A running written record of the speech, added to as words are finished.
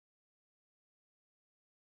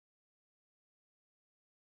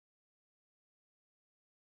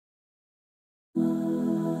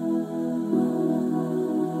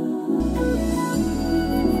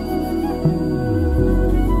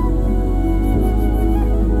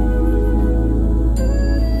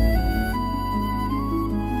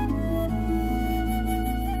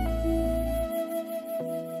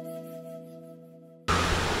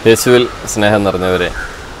യേശുവിൽ സ്നേഹം നിറഞ്ഞവരെ,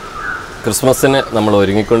 ക്രിസ്മസിന് നമ്മൾ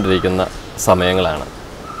ഒരുങ്ങിക്കൊണ്ടിരിക്കുന്ന സമയങ്ങളാണ്.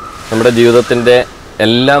 നമ്മുടെ ജീവിതത്തിൻ്റെ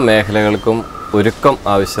എല്ലാ മേഖലകൾക്കും ഒരുക്കം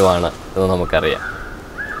ആവശ്യമാണ് എന്ന് നമുക്കറിയാം.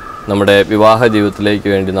 നമ്മുടെ വിവാഹ ജീവിതത്തിലേക്ക്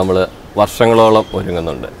വേണ്ടി നമ്മൾ വർഷങ്ങളോളം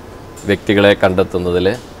ഒരുങ്ങുന്നുണ്ട്. വ്യക്തികളെ കണ്ടെത്തുന്നതിൽ,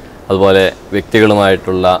 അതുപോലെ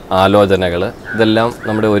വ്യക്തികളുമായിട്ടുള്ള ആലോചനകൾ, ഇതെല്ലാം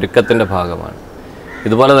നമ്മുടെ ഒരുക്കത്തിൻ്റെ ഭാഗമാണ്.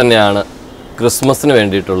 ഇതുപോലെ തന്നെയാണ് ക്രിസ്മസിന്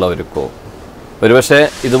വേണ്ടിയിട്ടുള്ള ഒരുക്കവും. ഒരുപക്ഷെ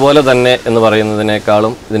ഇതുപോലെ തന്നെ എന്ന്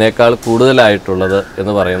പറയുന്നതിനേക്കാളും ഇതിനേക്കാൾ കൂടുതലായിട്ടുള്ളത്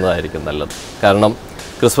എന്ന് പറയുന്നതായിരിക്കും നല്ലത്. കാരണം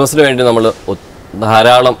ക്രിസ്മസിന് വേണ്ടി നമ്മൾ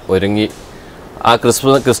ധാരാളം ഒരുങ്ങി ആ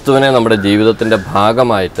ക്രിസ്തുവിനെ നമ്മുടെ ജീവിതത്തിൻ്റെ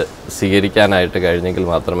ഭാഗമായിട്ട് സ്വീകരിക്കാനായിട്ട് കഴിഞ്ഞെങ്കിൽ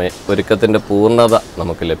മാത്രമേ ഒരുക്കത്തിൻ്റെ പൂർണ്ണത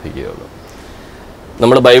നമുക്ക് ലഭിക്കുകയുള്ളൂ.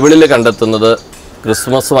 നമ്മൾ ബൈബിളിൽ കണ്ടെത്തുന്നത്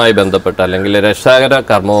ക്രിസ്മസുമായി ബന്ധപ്പെട്ട് അല്ലെങ്കിൽ രക്ഷാകര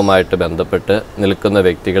കർമ്മവുമായിട്ട് ബന്ധപ്പെട്ട് നിൽക്കുന്ന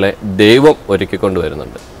വ്യക്തികളെ ദൈവം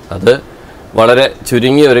ഒരുക്കിക്കൊണ്ടുവരുന്നുണ്ട്. അത് വളരെ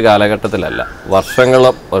ചുരുങ്ങിയ ഒരു കാലഘട്ടത്തിലല്ല,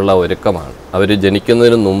 വർഷങ്ങളും ഉള്ള ഒരുക്കമാണ്. അവർ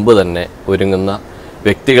ജനിക്കുന്നതിന് മുമ്പ് തന്നെ ഒരുങ്ങുന്ന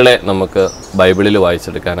വ്യക്തികളെ നമുക്ക് ബൈബിളിൽ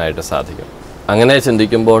വായിച്ചെടുക്കാനായിട്ട് സാധിക്കും. അങ്ങനെ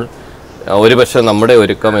ചിന്തിക്കുമ്പോൾ ഒരുപക്ഷെ നമ്മുടെ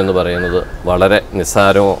ഒരുക്കം എന്ന് പറയുന്നത് വളരെ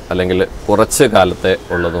നിസ്സാരമോ അല്ലെങ്കിൽ കുറച്ച് കാലത്തെ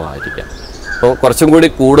ഉള്ളതുമായിരിക്കാം. അപ്പോൾ കുറച്ചും കൂടി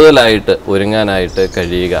കൂടുതലായിട്ട് ഒരുങ്ങാനായിട്ട്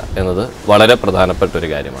കഴിയുക എന്നത് വളരെ പ്രധാനപ്പെട്ട ഒരു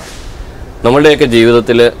കാര്യമാണ്. നമ്മളുടെയൊക്കെ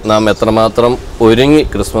ജീവിതത്തിൽ നാം എത്രമാത്രം ഒരുങ്ങി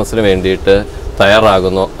ക്രിസ്മസിന് വേണ്ടിയിട്ട്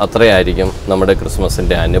തയ്യാറാകുന്നോ അത്രയായിരിക്കും നമ്മുടെ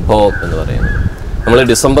ക്രിസ്മസിൻ്റെ അനുഭവം എന്ന് പറയുന്നത്. നമ്മൾ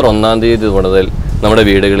ഡിസംബർ 1-ാം തീയതി മുതൽ നമ്മുടെ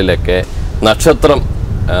വീടുകളിലൊക്കെ നക്ഷത്രം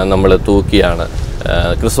നമ്മൾ തൂക്കിയാണ്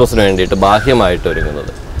ക്രിസ്മസിന് വേണ്ടിയിട്ട് ബാഹ്യമായിട്ട്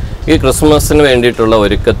ഒരുങ്ങുന്നത്. ഈ ക്രിസ്മസിന് വേണ്ടിയിട്ടുള്ള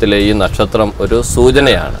ഒരുക്കത്തിലെ ഈ നക്ഷത്രം ഒരു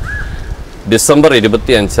സൂചനയാണ്. ഡിസംബർ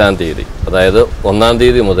 25-ാം തീയതി, അതായത് 1-ാം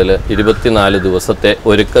തീയതി മുതൽ 24 ദിവസത്തെ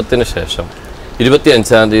ഒരുക്കത്തിന് ശേഷം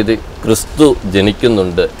 25-ാം തീയതി ക്രിസ്തു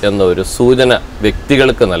ജനിക്കുന്നുണ്ട് എന്ന ഒരു സൂചന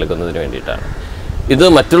വ്യക്തികൾക്ക് നൽകുന്നതിന് വേണ്ടിയിട്ടാണ്. ഇത്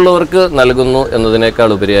മറ്റുള്ളവർക്ക് നൽകുന്നു എന്നതിനേക്കാൾ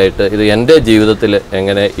ഉപരിയായിട്ട് ഇത് എൻ്റെ ജീവിതത്തിൽ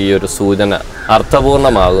എങ്ങനെ ഈ ഒരു സൂചന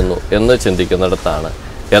അർത്ഥപൂർണമാകുന്നു എന്ന് ചിന്തിക്കുന്നിടത്താണ്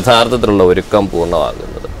യഥാർത്ഥത്തിലുള്ള ഒരുക്കം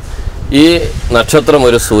പൂർണ്ണമാകുന്നത്. ഈ നക്ഷത്രം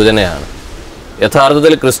ഒരു സൂചനയാണ്.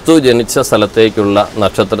 യഥാർത്ഥത്തിൽ ക്രിസ്തു ജനിച്ച സ്ഥലത്തേക്കുള്ള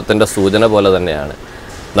നക്ഷത്രത്തിൻ്റെ സൂചന പോലെ തന്നെയാണ്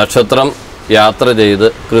നക്ഷത്രം യാത്ര ചെയ്ത്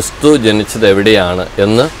ക്രിസ്തു ജനിച്ചത് എവിടെയാണ്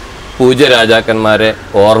എന്ന് പൂജ്യ രാജാക്കന്മാരെ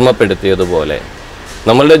ഓർമ്മപ്പെടുത്തിയതുപോലെ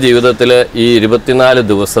നമ്മളുടെ ജീവിതത്തിൽ ഈ 24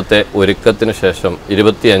 ദിവസത്തെ ഒരുക്കത്തിന് ശേഷം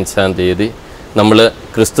 25-ാം തീയതി നമ്മൾ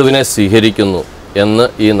ക്രിസ്തുവിനെ സ്വീകരിക്കുന്നു എന്ന്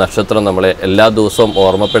ഈ നക്ഷത്രം നമ്മളെ എല്ലാ ദിവസവും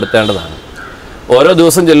ഓർമ്മപ്പെടുത്തേണ്ടതാണ്. ഓരോ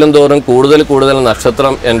ദിവസം ചെല്ലുന്തോറും കൂടുതൽ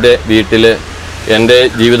നക്ഷത്രം എൻ്റെ വീട്ടിൽ എൻ്റെ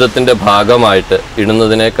ജീവിതത്തിൻ്റെ ഭാഗമായിട്ട്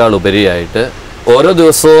ഇടുന്നതിനേക്കാൾ ഉപരിയായിട്ട് ഓരോ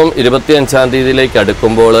ദിവസവും 25-ാം തീയതിയിലേക്ക്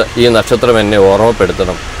അടുക്കുമ്പോൾ ഈ നക്ഷത്രം എന്നെ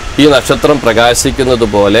ഓർമ്മപ്പെടുത്തണം. ഈ നക്ഷത്രം പ്രകാശിക്കുന്നത്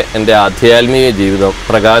പോലെ എൻ്റെ ആധ്യാത്മിക ജീവിതം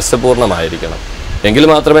പ്രകാശപൂർണ്ണമായിരിക്കണം. എങ്കിൽ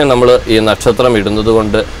മാത്രമേ നമ്മൾ ഈ നക്ഷത്രം ഇടുന്നത്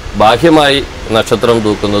കൊണ്ട്, ബാഹ്യമായി നക്ഷത്രം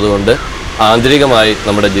തൂക്കുന്നത് കൊണ്ട് ആന്തരികമായി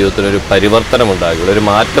നമ്മുടെ ജീവിതത്തിനൊരു പരിവർത്തനം ഉണ്ടാകുകയുള്ളൂ, ഒരു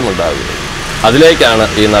മാറ്റം ഉണ്ടാകുകയുള്ളൂ. അതിലേക്കാണ്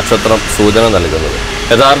ഈ നക്ഷത്രം സൂചന നൽകുന്നത്.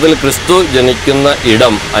 യഥാർത്ഥത്തിൽ ക്രിസ്തു ജനിക്കുന്ന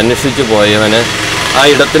ഇടം അന്വേഷിച്ചു പോയവന് ആ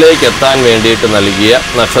ഇടത്തിലേക്ക് എത്താൻ വേണ്ടിയിട്ട് നൽകിയ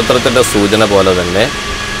നക്ഷത്രത്തിൻ്റെ സൂചന പോലെ തന്നെ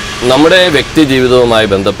നമ്മുടെ വ്യക്തി ജീവിതവുമായി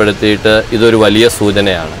ബന്ധപ്പെടുത്തിയിട്ട് ഇതൊരു വലിയ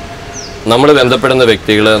സൂചനയാണ്. നമ്മൾ ബന്ധപ്പെടുന്ന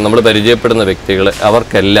വ്യക്തികൾ, നമ്മൾ പരിചയപ്പെടുന്ന വ്യക്തികൾ,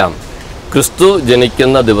 അവർക്കെല്ലാം ക്രിസ്തു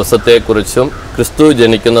ജനിക്കുന്ന ദിവസത്തെക്കുറിച്ചും ക്രിസ്തു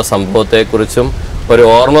ജനിക്കുന്ന സംഭവത്തെക്കുറിച്ചും ഒരു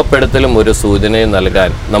ഓർമ്മപ്പെടുത്തലും ഒരു സൂചനയും നൽകാൻ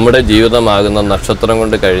നമ്മുടെ ജീവിതമാകുന്ന നക്ഷത്രം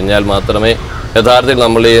കൊണ്ട് കഴിഞ്ഞാൽ മാത്രമേ യഥാർത്ഥത്തിൽ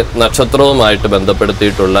നമ്മൾ ഈ നക്ഷത്രവുമായിട്ട്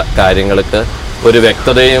ബന്ധപ്പെടുത്തിയിട്ടുള്ള കാര്യങ്ങൾക്ക് ഒരു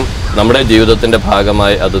വ്യക്തതയും നമ്മുടെ ജീവിതത്തിൻ്റെ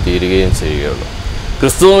ഭാഗമായി അത് തീരുകയും ചെയ്യുകയുള്ളൂ.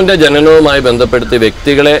 ക്രിസ്തുവിൻ്റെ ജനനവുമായി ബന്ധപ്പെടുത്തി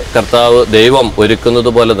വ്യക്തികളെ കർത്താവ് ദൈവം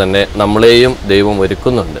ഒരുക്കുന്നത് പോലെ തന്നെ നമ്മളെയും ദൈവം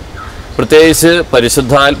ഒരുക്കുന്നുണ്ട്. പ്രത്യേകിച്ച്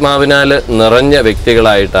പരിശുദ്ധാത്മാവിനാൽ നിറഞ്ഞ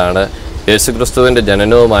വ്യക്തികളായിട്ടാണ് യേശുക്രിസ്തുവിൻ്റെ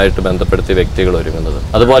ജനനവുമായിട്ട് ബന്ധപ്പെടുത്തി വ്യക്തികൾ ഒരുങ്ങുന്നത്.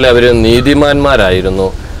 അതുപോലെ അവർ നീതിമാന്മാരായിരുന്നു.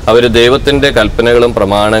 അവർ ദൈവത്തിൻ്റെ കൽപ്പനകളും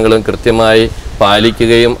പ്രമാണങ്ങളും കൃത്യമായി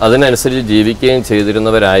പാലിക്കുകയും അതിനനുസരിച്ച് ജീവിക്കുകയും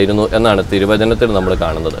ചെയ്തിരുന്നവരായിരുന്നു എന്നാണ് തിരുവചനത്തിൽ നമ്മൾ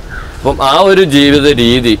കാണുന്നത്. അപ്പം ആ ഒരു ജീവിത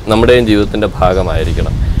രീതി നമ്മുടെയും ജീവിതത്തിൻ്റെ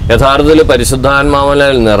ഭാഗമായിരിക്കണം. യഥാർത്ഥത്തിൽ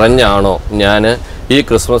പരിശുദ്ധാത്മാവിനാൽ നിറഞ്ഞാണോ ഞാൻ ഈ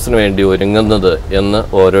ക്രിസ്മസിന് വേണ്ടി ഒരുങ്ങുന്നത് എന്ന്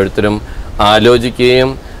ഓരോരുത്തരും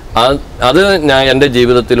ആലോചിക്കുകയും അത് ഞാൻ എൻ്റെ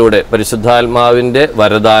ജീവിതത്തിലൂടെ പരിശുദ്ധാത്മാവിൻ്റെ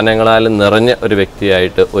വരദാനങ്ങളാൽ നിറഞ്ഞ ഒരു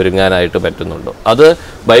വ്യക്തിയായിട്ട് ഒരുങ്ങാനായിട്ട് പറ്റുന്നുണ്ടോ? അത്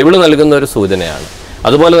ബൈബിൾ നൽകുന്ന ഒരു സൂചനയാണ്.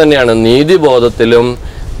 അതുപോലെ തന്നെയാണ് നീതിബോധത്തിലും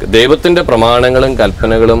ദൈവത്തിൻ്റെ പ്രമാണങ്ങളും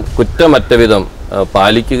കൽപ്പനകളും കുറ്റമറ്റ വിധം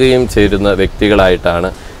പാലിക്കുകയും ചേരുന്ന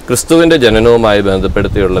വ്യക്തികളായിട്ടാണ് ക്രിസ്തുവിൻ്റെ ജനനവുമായി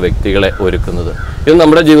ബന്ധപ്പെടുത്തിയുള്ള വ്യക്തികളെ ഒരുക്കുന്നത്. ഇത്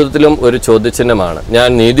നമ്മുടെ ജീവിതത്തിലും ഒരു ചോദ്യചിഹ്നമാണ്. ഞാൻ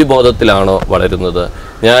നീതിബോധത്തിലാണോ വളരുന്നത്?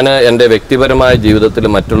 ഞാൻ എൻ്റെ വ്യക്തിപരമായ ജീവിതത്തിൽ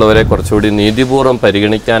മറ്റുള്ളവരെ കുറച്ചുകൂടി നീതിപൂർവ്വം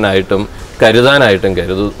പരിഗണിക്കാനായിട്ടും കരുതാനായിട്ടും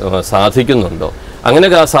സാധിക്കുന്നുണ്ടോ? അങ്ങനെ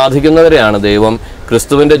സാധിക്കുന്നവരെയാണ് ദൈവം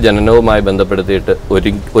ക്രിസ്തുവിൻ്റെ ജനനവുമായി ബന്ധപ്പെടുത്തിയിട്ട്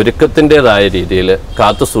ഒരുക്കത്തിൻ്റെതായ രീതിയിൽ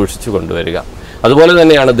കാത്തു സൂക്ഷിച്ചു കൊണ്ടുവരിക. അതുപോലെ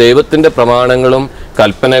തന്നെയാണ് ദൈവത്തിൻ്റെ പ്രമാണങ്ങളും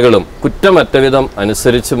കൽപ്പനകളും കുറ്റമറ്റ വിധം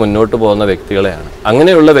അനുസരിച്ച് മുന്നോട്ട് പോകുന്ന വ്യക്തികളെയാണ്.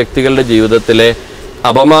 അങ്ങനെയുള്ള വ്യക്തികളുടെ ജീവിതത്തിലെ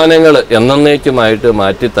അപമാനങ്ങൾ എന്നേക്കുമായിട്ട്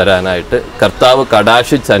മാറ്റിത്തരാനായിട്ട് കർത്താവ്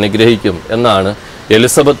കടാക്ഷിച്ച് അനുഗ്രഹിക്കും എന്നാണ്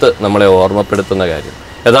എലിസബത്ത് നമ്മളെ ഓർമ്മപ്പെടുത്തുന്ന കാര്യം.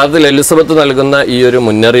 യഥാർത്ഥത്തിൽ എലിസബത്ത് നൽകുന്ന ഈ ഒരു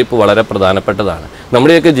മുന്നറിയിപ്പ് വളരെ പ്രധാനപ്പെട്ടതാണ്.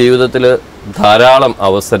 നമ്മുടെയൊക്കെ ജീവിതത്തിൽ ധാരാളം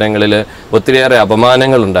അവസരങ്ങളിൽ ഒത്തിരിയേറെ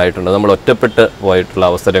അപമാനങ്ങൾ ഉണ്ടായിട്ടുണ്ട്. നമ്മൾ ഒറ്റപ്പെട്ട് പോയിട്ടുള്ള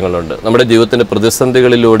അവസരങ്ങളുണ്ട്. നമ്മുടെ ജീവിതത്തിൻ്റെ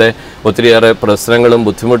പ്രതിസന്ധികളിലൂടെ ഒത്തിരിയേറെ പ്രശ്നങ്ങളും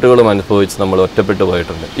ബുദ്ധിമുട്ടുകളും അനുഭവിച്ച് നമ്മൾ ഒറ്റപ്പെട്ടു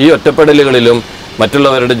പോയിട്ടുണ്ട്. ഈ ഒറ്റപ്പെടലുകളിലും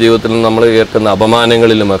മറ്റുള്ളവരുടെ ജീവിതത്തിൽ നമ്മൾ കേൾക്കുന്ന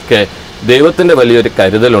അപമാനങ്ങളിലുമൊക്കെ ദൈവത്തിൻ്റെ വലിയൊരു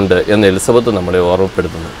കരുതലുണ്ട് എന്ന് എലിസബത്ത് നമ്മളെ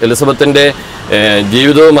ഓർമ്മപ്പെടുത്തുന്നു. എലിസബത്തിൻ്റെ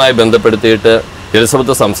ജീവിതവുമായി ബന്ധപ്പെടുത്തിയിട്ട്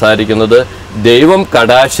എലിസബത്ത് സംസാരിക്കുന്നത് ദൈവം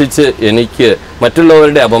കടാക്ഷിച്ച് എനിക്ക്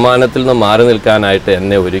മറ്റുള്ളവരുടെ അപമാനത്തിൽ നിന്ന് മാറി നിൽക്കാനായിട്ട്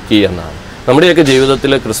എന്നെ ഒരുക്കി എന്നാണ്. നമ്മുടെയൊക്കെ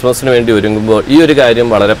ജീവിതത്തിൽ ക്രിസ്മസിന് വേണ്ടി ഒരുങ്ങുമ്പോൾ ഈ ഒരു കാര്യം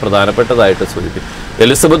വളരെ പ്രധാനപ്പെട്ടതായിട്ട് സൂചിപ്പിക്കും.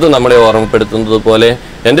 എലിസബത്ത് നമ്മളെ ഓർമ്മപ്പെടുത്തുന്നത് പോലെ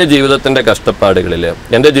എൻ്റെ ജീവിതത്തിൻ്റെ കഷ്ടപ്പാടുകളിൽ,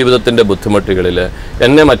 എൻ്റെ ജീവിതത്തിൻ്റെ ബുദ്ധിമുട്ടുകളിൽ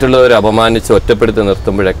എന്നെ മറ്റുള്ളവരെ അപമാനിച്ച് ഒറ്റപ്പെടുത്തി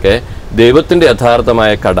നിർത്തുമ്പോഴൊക്കെ ദൈവത്തിൻ്റെ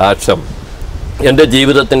യഥാർത്ഥമായ കടാക്ഷം എൻ്റെ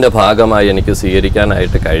ജീവിതത്തിൻ്റെ ഭാഗമായി എനിക്ക്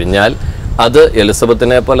സ്വീകരിക്കാനായിട്ട് കഴിഞ്ഞാൽ അത്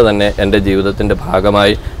എലിസബത്തിനെ പോലെ തന്നെ എൻ്റെ ജീവിതത്തിൻ്റെ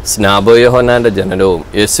ഭാഗമായി സ്നാപയോഹന്നാൻ്റെ ജനനവും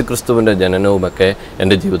യേശുക്രിസ്തുവിൻ്റെ ജനനവുമൊക്കെ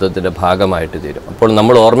എൻ്റെ ജീവിതത്തിൻ്റെ ഭാഗമായിട്ട് തീരും. അപ്പോൾ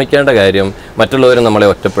നമ്മൾ ഓർമ്മിക്കേണ്ട കാര്യം, മറ്റുള്ളവർ നമ്മളെ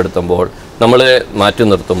ഒറ്റപ്പെടുത്തുമ്പോൾ, നമ്മളെ മാറ്റി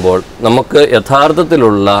നിർത്തുമ്പോൾ നമുക്ക്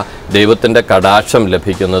യഥാർത്ഥത്തിലുള്ള ദൈവത്തിൻ്റെ കടാക്ഷം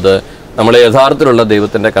ലഭിക്കുന്നത്, നമ്മളെ യഥാർത്ഥത്തിലുള്ള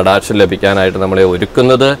ദൈവത്തിൻ്റെ കടാക്ഷം ലഭിക്കാനായിട്ട് നമ്മളെ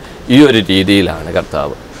ഒരുക്കുന്നത് ഈ ഒരു രീതിയിലാണ്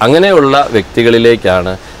കർത്താവ്. അങ്ങനെയുള്ള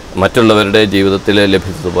വ്യക്തികളിലേക്കാണ് മറ്റുള്ളവരുടെ ജീവിതത്തിൽ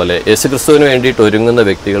ലഭിച്ചതുപോലെ യേശുക്രിസ്തുവിന് വേണ്ടിയിട്ട് ഒരുങ്ങുന്ന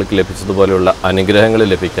വ്യക്തികൾക്ക് ലഭിച്ചതുപോലെയുള്ള അനുഗ്രഹങ്ങൾ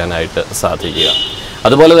ലഭിക്കാനായിട്ട് സാധിക്കുക.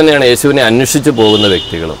 അതുപോലെ തന്നെയാണ് യേശുവിനെ അന്വേഷിച്ച് പോകുന്ന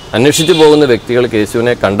വ്യക്തികൾക്ക്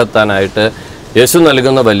യേശുവിനെ കണ്ടെത്താനായിട്ട് യേശു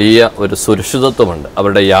നൽകുന്ന വലിയ ഒരു സുരക്ഷിതത്വമുണ്ട്,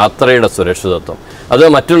 അവരുടെ യാത്രയുടെ സുരക്ഷിതത്വം. അത്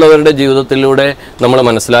മറ്റുള്ളവരുടെ ജീവിതത്തിലൂടെ നമ്മൾ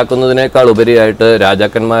മനസ്സിലാക്കുന്നതിനേക്കാൾ ഉപരിയായിട്ട്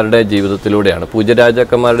രാജാക്കന്മാരുടെ ജീവിതത്തിലൂടെയാണ്,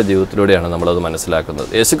 പൂജ്യരാജാക്കന്മാരുടെ ജീവിതത്തിലൂടെയാണ് നമ്മളത് മനസ്സിലാക്കുന്നത്.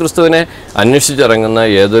 യേശുക്രിസ്തുവിനെ അന്വേഷിച്ചിറങ്ങുന്ന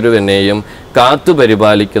ഏതൊരുവനെയും കാത്തു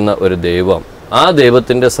പരിപാലിക്കുന്ന ഒരു ദൈവം, ആ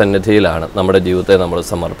ദൈവത്തിൻ്റെ സന്നിധിയിലാണ് നമ്മുടെ ജീവിതത്തെ നമ്മൾ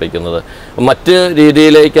സമർപ്പിക്കുന്നത്. മറ്റ്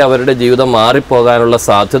രീതിയിലേക്ക് അവരുടെ ജീവിതം മാറിപ്പോകാനുള്ള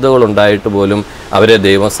സാധ്യതകളുണ്ടായിട്ട് പോലും അവരെ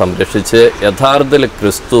ദൈവം സംരക്ഷിച്ച് യഥാർത്ഥത്തിൽ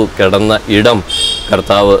ക്രിസ്തു കിടന്ന ഇടം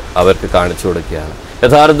കർത്താവ് അവർക്ക് കാണിച്ചു കൊടുക്കുകയാണ്.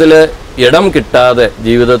 യഥാർത്ഥത്തിൽ ഇടം കിട്ടാതെ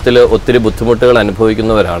ജീവിതത്തിൽ ഒത്തിരി ബുദ്ധിമുട്ടുകൾ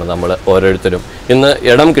അനുഭവിക്കുന്നവരാണ് നമ്മൾ ഓരോരുത്തരും. ഇന്ന്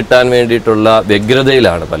ഇടം കിട്ടാൻ വേണ്ടിയിട്ടുള്ള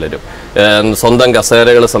വ്യഗ്രതയിലാണ് പലരും. സ്വന്തം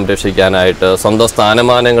കസേരകൾ സംരക്ഷിക്കാനായിട്ട്, സ്വന്തം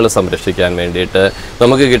സ്ഥാനമാനങ്ങൾ സംരക്ഷിക്കാൻ വേണ്ടിയിട്ട്,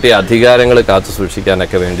 നമുക്ക് കിട്ടിയ അധികാരങ്ങൾ കാത്തു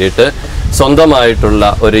സൂക്ഷിക്കാനൊക്കെ വേണ്ടിയിട്ട് സ്വന്തമായിട്ടുള്ള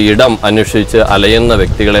ഒരു ഇടം അന്വേഷിച്ച് അലയുന്ന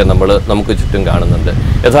വ്യക്തികളെ നമുക്ക് ചുറ്റും കാണുന്നുണ്ട്.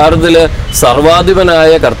 യഥാർത്ഥത്തിൽ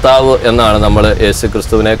സർവാധിപനായ കർത്താവ് എന്നാണ് നമ്മൾ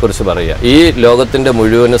യേശുക്രിസ്തുവിനെ കുറിച്ച് പറയുക. ഈ ലോകത്തിൻ്റെ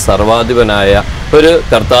മുഴുവൻ സർവാധിപനായ ഒരു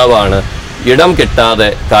കർത്താവാണ് ഇടം കിട്ടാതെ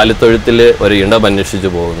കാലിത്തൊഴുത്തിൽ ഒരു ഇടം അന്വേഷിച്ച്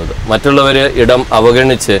പോകുന്നത്. മറ്റുള്ളവർ ഇടം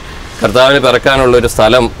അവഗണിച്ച് കർത്താവിന് പിറക്കാനുള്ളൊരു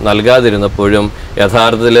സ്ഥലം നൽകാതിരുന്നപ്പോഴും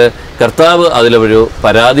യഥാർത്ഥത്തിൽ കർത്താവ് അതിലൊരു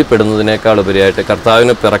പരാതിപ്പെടുന്നതിനേക്കാൾ ഉപരിയായിട്ട്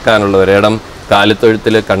കർത്താവിന് പിറക്കാനുള്ള ഒരിടം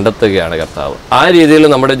കാലിത്തൊഴുത്തിൽ കണ്ടെത്തുകയാണ് കർത്താവ്. ആ രീതിയിൽ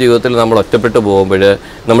നമ്മുടെ ജീവിതത്തിൽ നമ്മൾ ഒറ്റപ്പെട്ടു പോകുമ്പോൾ,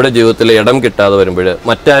 നമ്മുടെ ജീവിതത്തിൽ ഇടം കിട്ടാതെ വരുമ്പോൾ,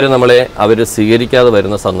 മറ്റാരും നമ്മളെ അവർ സ്വീകരിക്കാതെ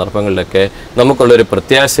വരുന്ന സന്ദർഭങ്ങളിലൊക്കെ നമുക്കുള്ളൊരു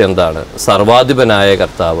പ്രത്യാശ എന്താണ്? സർവാധിപനായ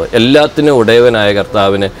കർത്താവ്, എല്ലാത്തിനും ഉടയവനായ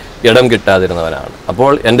കർത്താവിന് ഇടം കിട്ടാതിരുന്നവനാണ്.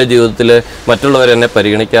 അപ്പോൾ എൻ്റെ ജീവിതത്തിൽ മറ്റുള്ളവർ എന്നെ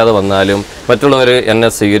പരിഗണിക്കാതെ വന്നാലും, മറ്റുള്ളവർ എന്നെ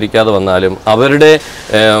സ്വീകരിക്കാതെ വന്നാലും, അവരുടെ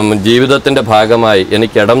ജീവിതത്തിൻ്റെ ഭാഗമായി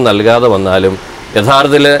എനിക്ക് ഇടം നൽകാതെ വന്നാലും,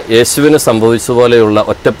 യഥാർത്ഥത്തിൽ യേശുവിന് സംഭവിച്ചതുപോലെയുള്ള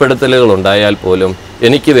ഒറ്റപ്പെടുത്തലുകൾ ഉണ്ടായാൽ പോലും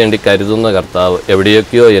എനിക്ക് വേണ്ടി കരുതുന്ന കർത്താവ്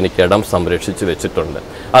എവിടെയൊക്കെയോ എനിക്ക് ഇടം സംരക്ഷിച്ച് വെച്ചിട്ടുണ്ട്.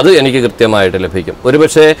 അത് എനിക്ക് കൃത്യമായിട്ട് ലഭിക്കും.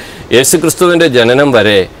 ഒരുപക്ഷെ യേശുക്രിസ്തുവിൻ്റെ ജനനം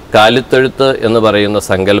വരെ കാലിത്തൊഴുത്ത് എന്ന് പറയുന്ന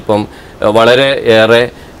സങ്കല്പം വളരെ ഏറെ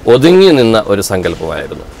ഒതുങ്ങി നിന്ന ഒരു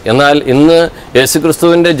സങ്കല്പമായിരുന്നു. എന്നാൽ ഇന്ന്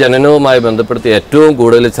യേശുക്രിസ്തുവിൻ്റെ ജനനവുമായി ബന്ധപ്പെടുത്തി ഏറ്റവും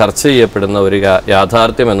കൂടുതൽ ചർച്ച ചെയ്യപ്പെടുന്ന ഒരു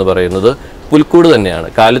യാഥാർത്ഥ്യം എന്ന് പറയുന്നത് പുൽക്കൂട് തന്നെയാണ്,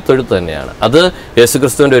 കാലിത്തൊഴുത്ത് തന്നെയാണ്. അത്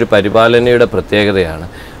യേശുക്രിസ്തുവിൻ്റെ ഒരു പരിപാലനയുടെ പ്രത്യേകതയാണ്.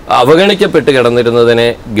 അവഗണിക്കപ്പെട്ട് കിടന്നിരുന്നതിനെ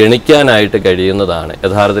ഗണിക്കാനായിട്ട് കഴിയുന്നതാണ്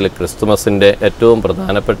യഥാർത്ഥത്തിൽ ക്രിസ്തുമസിൻ്റെ ഏറ്റവും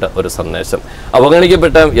പ്രധാനപ്പെട്ട ഒരു സന്ദേശം.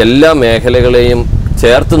 അവഗണിക്കപ്പെട്ട എല്ലാ മേഖലകളെയും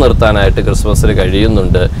ചേർത്ത് നിർത്താനായിട്ട് ക്രിസ്മസിന്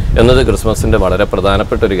കഴിയുന്നുണ്ട് എന്നത് ക്രിസ്മസിൻ്റെ വളരെ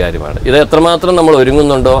പ്രധാനപ്പെട്ട ഒരു കാര്യമാണ്. ഇത് എത്രമാത്രം നമ്മൾ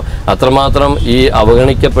ഒരുങ്ങുന്നുണ്ടോ അത്രമാത്രം ഈ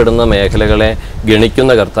അവഗണിക്കപ്പെടുന്ന മേഖലകളെ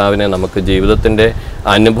ഗണിക്കുന്ന കർത്താവിനെ നമുക്ക് ജീവിതത്തിൻ്റെ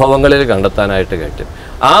അനുഭവങ്ങളിൽ കണ്ടെത്താനായിട്ട് കഴിയും.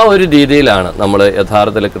 ആ ഒരു രീതിയിലാണ് നമ്മൾ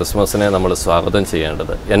യഥാർത്ഥത്തിൽ ക്രിസ്മസിനെ നമ്മൾ സ്വാഗതം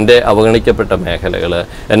ചെയ്യേണ്ടത്. എൻ്റെ അവഗണിക്കപ്പെട്ട മേഖലകൾ,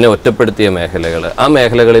 എന്നെ ഒറ്റപ്പെടുത്തിയ മേഖലകൾ, ആ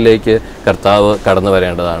മേഖലകളിലേക്ക് കർത്താവ് കടന്നു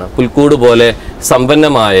വരേണ്ടതാണ്. പുൽക്കൂട് പോലെ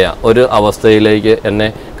സമ്പന്നമായ ഒരു അവസ്ഥയിലേക്ക് എന്നെ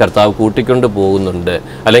കർത്താവ് കൂട്ടിക്കൊണ്ട് പോകുന്നുണ്ട്.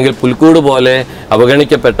 അല്ലെങ്കിൽ പുൽക്കൂട് പോലെ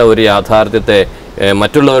അവഗണിക്കപ്പെട്ട ഒരു യാഥാർത്ഥ്യത്തെ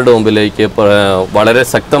മറ്റുള്ളവരുടെ മുമ്പിലേക്ക് വളരെ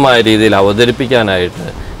ശക്തമായ രീതിയിൽ അവതരിപ്പിക്കാനായിട്ട്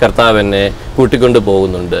കർത്താവ് എന്നെ കൂട്ടിക്കൊണ്ടു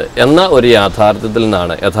പോകുന്നുണ്ട് എന്ന ഒരു യാഥാർത്ഥ്യത്തിൽ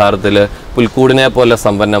നിന്നാണ് യഥാർത്ഥത്തിൽ പുൽക്കൂടിനെ പോലെ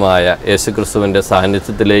സമ്പന്നമായ യേശുക്രിസ്തുവിൻ്റെ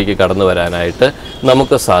സാന്നിധ്യത്തിലേക്ക് കടന്നു വരാനായിട്ട്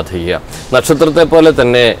നമുക്ക് സാധിക്കുക. നക്ഷത്രത്തെ പോലെ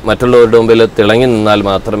തന്നെ മറ്റുള്ളവരുടെ മുമ്പിൽ തിളങ്ങി നിന്നാൽ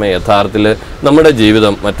മാത്രമേ യഥാർത്ഥത്തിൽ നമ്മുടെ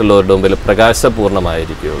ജീവിതം മറ്റുള്ളവരുടെ മുമ്പിൽ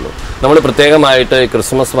പ്രകാശപൂർണ്ണമായിരിക്കുകയുള്ളൂ. നമ്മൾ പ്രത്യേകമായിട്ട്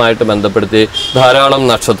ക്രിസ്മസുമായിട്ട് ബന്ധപ്പെടുത്തി ധാരാളം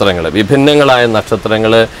നക്ഷത്രങ്ങൾ, വിഭിന്നങ്ങളായ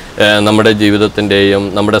നക്ഷത്രങ്ങൾ നമ്മുടെ ജീവിതത്തിൻ്റെയും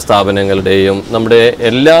നമ്മുടെ സ്ഥാപനങ്ങളുടെയും നമ്മുടെ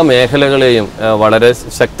എല്ലാ മേഖലകളെയും വളരെ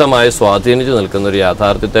ശക്തമായി സ്വാധീനിച്ചു നിൽക്കുന്ന ഒരു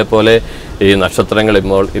യാഥാർത്ഥ്യത്തെ പോലെ ഈ നക്ഷത്രങ്ങൾ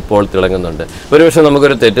ഇപ്പോൾ തിളങ്ങുന്നുണ്ട്. ഒരുപക്ഷെ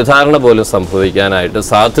നമുക്കൊരു തെറ്റിദ്ധാരണ പോലും സംഭവിക്കാനായിട്ട്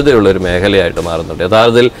സാധ്യതയുള്ളൊരു മേഖലയായിട്ട് മാറുന്നുണ്ട്.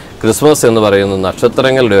 യഥാർത്ഥത്തിൽ ക്രിസ്മസ് എന്ന് പറയുന്നത്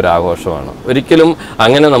നക്ഷത്രങ്ങളുടെ ഒരു ആഘോഷമാണ്. ഒരിക്കലും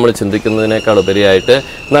അങ്ങനെ നമ്മൾ ചിന്തിക്കുന്നതിനേക്കാൾ ഉപരിയായിട്ട്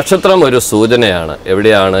നക്ഷത്രം ഒരു സൂചനയാണ്.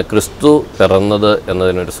 എവിടെയാണ് ക്രിസ്തു പിറന്നത്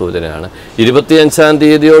എന്നതിനൊരു സൂചനയാണ്. 25-ാം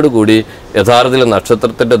തീയതിയോടുകൂടി യഥാർത്ഥത്തിൽ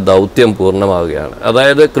നക്ഷത്രത്തിൻ്റെ ദൗത്യം പൂർണ്ണമാവുകയാണ്.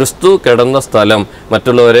 അതായത് ക്രിസ്തു കിടന്ന സ്ഥലം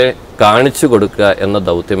മറ്റുള്ളവരെ കാണിച്ചു കൊടുക്കുക എന്ന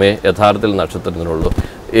ദൗത്യമേ യഥാർത്ഥത്തിൽ നക്ഷത്രത്തിനുള്ളൂ.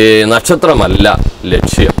 ഈ നക്ഷത്രമല്ല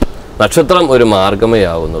ലക്ഷ്യം, നക്ഷത്രം ഒരു മാർഗമേ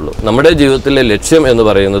ആവുന്നുള്ളൂ. നമ്മുടെ ജീവിതത്തിലെ ലക്ഷ്യം എന്ന്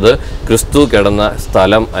പറയുന്നത് ക്രിസ്തു കിടന്ന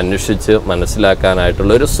സ്ഥലം അന്വേഷിച്ച്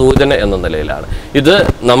മനസ്സിലാക്കാനായിട്ടുള്ള ഒരു സൂചന എന്ന നിലയിലാണ്. ഇത്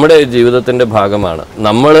നമ്മുടെ ജീവിതത്തിൻ്റെ ഭാഗമാണ്.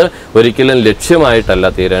 നമ്മൾ ഒരിക്കലും ലക്ഷ്യമായിട്ടല്ല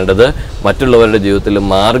തീരേണ്ടത്, മറ്റുള്ളവരുടെ ജീവിതത്തിൽ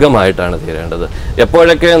മാർഗമായിട്ടാണ് തീരേണ്ടത്.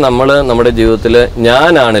 എപ്പോഴൊക്കെ നമ്മൾ നമ്മുടെ ജീവിതത്തിൽ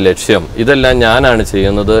ഞാനാണ് ലക്ഷ്യം, ഇതെല്ലാം ഞാനാണ്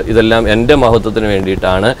ചെയ്യുന്നത്, ഇതെല്ലാം എൻ്റെ മഹത്വത്തിന്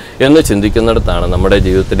വേണ്ടിയിട്ടാണ് എന്ന് ചിന്തിക്കുന്നിടത്താണ് നമ്മുടെ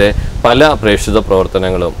ജീവിതത്തിലെ പല പ്രേക്ഷിത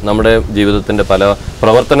പ്രവർത്തനങ്ങളും നമ്മുടെ ജീവിതത്തിൻ്റെ പല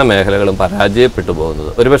പ്രവർത്തന മേഖലകളും പരാജയപ്പെട്ടു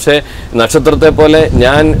പോകുന്നത്. ഒരുപക്ഷെ നക്ഷത്രത്തെ പോലെ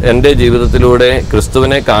ഞാൻ എൻ്റെ ജീവിതത്തിലൂടെ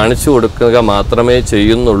ക്രിസ്തുവിനെ കാണിച്ചു കൊടുക്കുക മാത്രമേ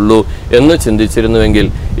ചെയ്യുന്നുള്ളൂ എന്ന് ചിന്തിച്ചിരുന്നുവെങ്കിൽ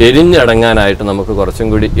എരിഞ്ഞടങ്ങാനായിട്ട് നമുക്ക് കുറച്ചും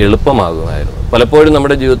കൂടി എളുപ്പമാകുമായിരുന്നു. പലപ്പോഴും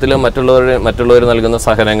നമ്മുടെ ജീവിതത്തിൽ മറ്റുള്ളവർ നൽകുന്ന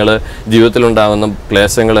സഹനങ്ങൾ, ജീവിതത്തിലുണ്ടാകുന്ന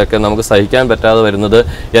ക്ലേശങ്ങളൊക്കെ നമുക്ക് സഹിക്കാൻ പറ്റാതെ വരുന്നത്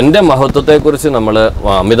എൻ്റെ മഹത്വത്തെക്കുറിച്ച് നമ്മൾ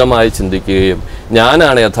അമിതമായി ചിന്തിക്കുകയും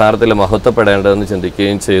ഞാനാണ് യഥാർത്ഥത്തിൽ മഹത്വപ്പെടേണ്ടതെന്ന്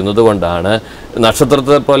ചിന്തിക്കുകയും ചെയ്യുന്നത് കൊണ്ടാണ്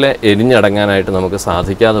നക്ഷത്രത്തെ പോലെ എരിഞ്ഞടങ്ങാനായിട്ട് നമുക്ക്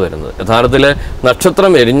സാധിക്കാതെ വരുന്നത്. യഥാർത്ഥത്തിൽ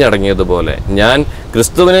നക്ഷത്രം എരിഞ്ഞടങ്ങിയതുപോലെ ഞാൻ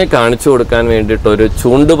ക്രിസ്തുവിനെ കാണിച്ചു കൊടുക്കാൻ വേണ്ടിയിട്ടൊരു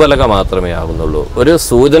ചൂണ്ടുപലക മാത്രമേ ആകുന്നുള്ളൂ, ഒരു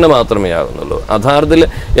സൂചന മാത്രമേ ആകുന്നുള്ളൂ. യഥാർത്ഥത്തിൽ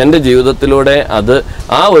എൻ്റെ ജീവിതത്തിലൂടെ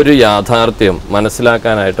ആ ഒരു യാഥാർത്ഥ്യം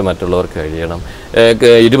മനസ്സിലാക്കാനായിട്ട് മറ്റുള്ളവർക്ക് കഴിയണം.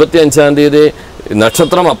 25-ാം തീയതി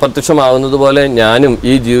നക്ഷത്രം അപ്രത്യക്ഷമാകുന്നത് പോലെ ഞാനും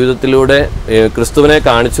ഈ ജീവിതത്തിലൂടെ ക്രിസ്തുവിനെ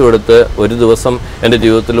കാണിച്ചു കൊടുത്ത് ഒരു ദിവസം എൻ്റെ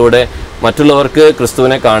ജീവിതത്തിലൂടെ മറ്റുള്ളവർക്ക്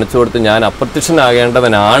ക്രിസ്തുവിനെ കാണിച്ചു കൊടുത്ത് ഞാൻ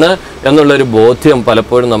അപ്രത്യക്ഷനാകേണ്ടവനാണ് എന്നുള്ളൊരു ബോധ്യം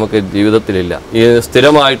പലപ്പോഴും നമുക്ക് ജീവിതത്തിലില്ല. ഈ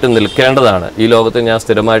സ്ഥിരമായിട്ട് നിൽക്കേണ്ടതാണ്, ഈ ലോകത്ത് ഞാൻ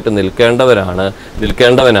സ്ഥിരമായിട്ട് നിൽക്കേണ്ടവളാണ്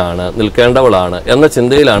എന്ന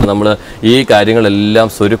ചിന്തയിലാണ് നമ്മൾ ഈ കാര്യങ്ങളെല്ലാം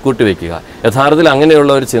സ്വരുക്കൂട്ടി വയ്ക്കുക. യഥാർത്ഥത്തിൽ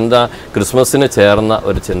അങ്ങനെയുള്ള ഒരു ചിന്ത ക്രിസ്മസിന് ചേർന്ന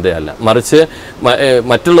ഒരു ചിന്തയല്ല, മറിച്ച്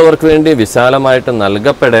മറ്റുള്ളവർക്ക് വേണ്ടി വിശാലമായിട്ട്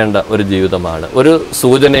നൽകപ്പെടേണ്ട ഒരു ജീവിതമാണ്. ഒരു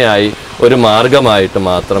സൂചനയായി, ഒരു മാർഗമായിട്ട്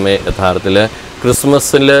മാത്രമേ യഥാർത്ഥത്തിൽ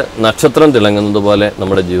ക്രിസ്മസിൽ നക്ഷത്രം തിളങ്ങുന്നത് പോലെ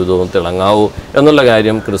നമ്മുടെ ജീവിതവും തിളങ്ങാവൂ എന്നുള്ള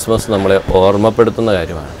കാര്യം ക്രിസ്മസ് നമ്മളെ ഓർമ്മപ്പെടുത്തുന്ന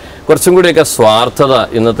കാര്യമാണ്. കുറച്ചും കൂടിയൊക്കെ സ്വാർത്ഥത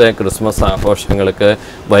ഇന്നത്തെ ക്രിസ്മസ് ആഘോഷങ്ങൾക്ക്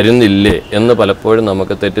വരുന്നില്ലേ എന്ന് പലപ്പോഴും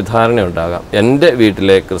നമുക്ക് തെറ്റിദ്ധാരണ ഉണ്ടാകാം. എൻ്റെ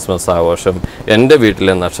വീട്ടിലെ ക്രിസ്മസ് ആഘോഷം, എൻ്റെ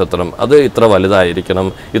വീട്ടിലെ നക്ഷത്രം അത് ഇത്ര വലുതായിരിക്കണം,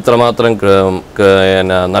 ഇത്രമാത്രം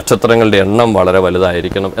നക്ഷത്രങ്ങളുടെ എണ്ണം വളരെ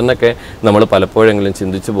വലുതായിരിക്കണം എന്നൊക്കെ നമ്മൾ പലപ്പോഴെങ്കിലും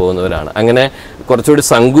ചിന്തിച്ചു പോകുന്നവരാണ്. അങ്ങനെ കുറച്ചുകൂടി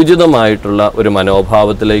സങ്കുചിതമായിട്ടുള്ള ഒരു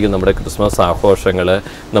മനോഭാവത്തിലേക്ക് നമ്മുടെ ക്രിസ്മസ് ആഘോഷങ്ങൾ,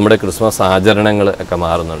 നമ്മുടെ ക്രിസ്മസ് ആചരണങ്ങൾ ഒക്കെ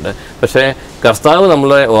മാറുന്നുണ്ട്. പക്ഷേ കർത്താവ്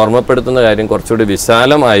നമ്മളെ ഓർമ്മപ്പെടുത്തുന്ന കാര്യം കുറച്ചുകൂടി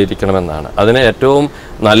വിശാലമായിരിക്കണമെന്നാണ്. അതിന് ഏറ്റവും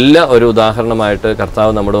നല്ല ഒരു ഉദാഹരണമായിട്ട്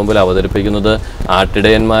കർത്താവ് നമ്മുടെ മുമ്പിൽ അവതരിപ്പിക്കുന്നത്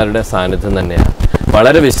ആട്ടിടയന്മാരുടെ സാന്നിധ്യം തന്നെയാണ്.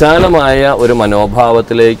 വളരെ വിശാലമായ ഒരു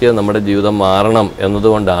മനോഭാവത്തിലേക്ക് നമ്മുടെ ജീവിതം മാറണം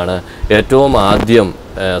എന്നതുകൊണ്ടാണ് ഏറ്റവും ആദ്യം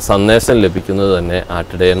സന്ദേശം ലഭിക്കുന്നത് തന്നെ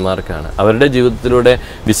ആട്ടിടയന്മാർക്കാണ്. അവരുടെ ജീവിതത്തിലൂടെ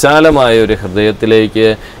വിശാലമായ ഒരു ഹൃദയത്തിലേക്ക്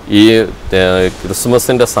ഈ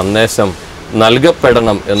ക്രിസ്മസിൻ്റെ സന്ദേശം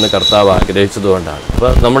നൽകപ്പെടണം എന്ന് കർത്താവ് ആഗ്രഹിച്ചതുകൊണ്ടാണ്. അപ്പോൾ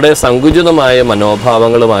നമ്മുടെ സങ്കുചിതമായ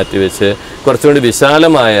മനോഭാവങ്ങൾ മാറ്റിവെച്ച് കുറച്ചുകൂടി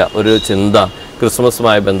വിശാലമായ ഒരു ചിന്ത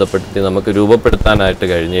ക്രിസ്മസുമായി ബന്ധപ്പെടുത്തി നമുക്ക് രൂപപ്പെടുത്താനായിട്ട്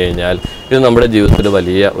കഴിഞ്ഞു കഴിഞ്ഞാൽ ഇത് നമ്മുടെ ജീവിതത്തിൽ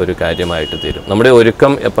വലിയ ഒരു കാര്യമായിട്ട് തീരും. നമ്മുടെ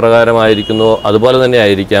ഒരുക്കം എപ്രകാരമായിരിക്കുന്നുവോ അതുപോലെ തന്നെ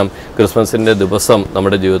ആയിരിക്കാം ക്രിസ്മസിൻ്റെ ദിവസം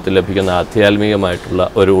നമ്മുടെ ജീവിതത്തിൽ ലഭിക്കുന്ന ആധ്യാത്മികമായിട്ടുള്ള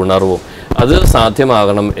ഒരു ഉണർവും. അത്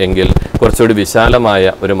സാധ്യമാകണം എങ്കിൽ കുറച്ചുകൂടി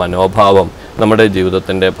വിശാലമായ ഒരു മനോഭാവം നമ്മുടെ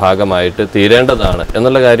ജീവിതത്തിൻ്റെ ഭാഗമായിട്ട് തീരേണ്ടതാണ്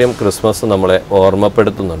എന്നുള്ള കാര്യം ക്രിസ്മസ് നമ്മളെ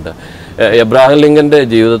ഓർമ്മപ്പെടുത്തുന്നുണ്ട്. എബ്രഹാം ലിങ്കൻ്റെ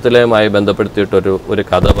ജീവിതത്തിലുമായി ബന്ധപ്പെടുത്തിയിട്ടൊരു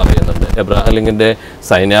കഥ പറയുന്നുണ്ട്. എബ്രഹാം ലിങ്കൻ്റെ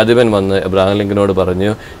സൈന്യാധിപൻ വന്ന് എബ്രഹാം ലിങ്കനോട്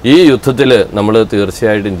പറഞ്ഞു, ഈ യുദ്ധത്തിൽ നമ്മൾ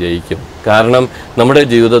തീർച്ചയായിട്ടും ജയിക്കും. കാരണം നമ്മുടെ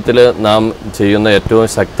ജീവിതത്തിൽ നാം ചെയ്യുന്ന ഏറ്റവും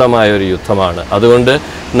ശക്തമായ ഒരു യുദ്ധമാണ്. അതുകൊണ്ട്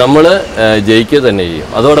നമ്മൾ ജയിക്കുക തന്നെ ചെയ്യും.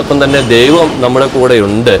 അതോടൊപ്പം തന്നെ ദൈവം നമ്മുടെ കൂടെ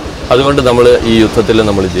ഉണ്ട്. അതുകൊണ്ട് നമ്മൾ ഈ യുദ്ധത്തിൽ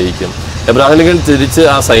നമ്മൾ ജയിക്കും. എബ്രഹാം ലിങ്കൻ തിരിച്ച്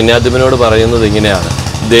ആ സൈന്യാധിപനോട് പറയുന്നത് ഇങ്ങനെയാണ്,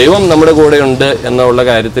 ദൈവം നമ്മുടെ കൂടെ ഉണ്ട് എന്നുള്ള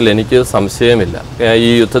കാര്യത്തിൽ എനിക്ക് സംശയമില്ല. ഈ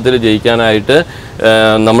യുദ്ധത്തിൽ ജയിക്കാനായിട്ട്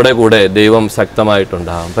നമ്മുടെ കൂടെ ദൈവം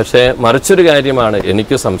ശക്തമായിട്ടുണ്ടാകും. പക്ഷേ മറിച്ചൊരു കാര്യമാണ്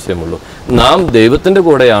എനിക്ക് സംശയമുള്ളൂ, നാം ദൈവത്തിൻ്റെ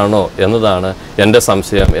കൂടെയാണോ എന്നതാണ് എൻ്റെ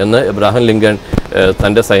സംശയം എന്ന് എബ്രഹാം ലിങ്കൺ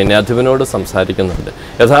തൻ്റെ സൈന്യാധിപനോട് സംസാരിക്കുന്നുണ്ട്.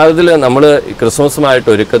 യഥാർത്ഥത്തിൽ നമ്മൾ ക്രിസ്മസുമായിട്ട്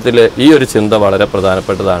ഒരുക്കത്തിൽ ഈ ഒരു ചിന്ത വളരെ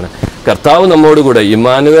പ്രധാനപ്പെട്ടതാണ്. കർത്താവ് നമ്മോടുകൂടെ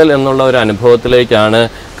ഇമ്മാനുവേൽ എന്നുള്ള ഒരു അനുഭവത്തിലേക്കാണ്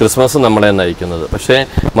ക്രിസ്മസ് നമ്മളെ നയിക്കുന്നത്. പക്ഷേ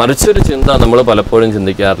മറിച്ചൊരു ചിന്ത നമ്മൾ പലപ്പോഴും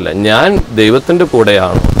ചിന്തിക്കാറില്ല. ഞാൻ ദൈവത്തിൻ്റെ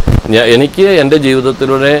കൂടെയാണോ, എനിക്ക് എൻ്റെ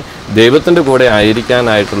ജീവിതത്തിലൂടെ ദൈവത്തിൻ്റെ കൂടെ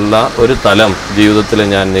ആയിരിക്കാനായിട്ടുള്ള ഒരു തലം ജീവിതത്തിൽ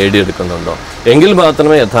ഞാൻ നേടിയെടുക്കുന്നുണ്ടോ? എങ്കിൽ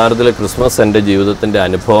മാത്രമേ യഥാർത്ഥത്തിൽ ക്രിസ്മസ് എൻ്റെ ജീവിതത്തിൻ്റെ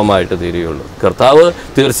അനുഭവമായിട്ട് തീരുകയുള്ളൂ. കർത്താവ്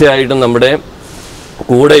തീർച്ചയായിട്ടും നമ്മുടെ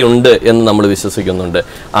കൂടെയുണ്ട് എന്ന് നമ്മൾ വിശ്വസിക്കുന്നുണ്ട്.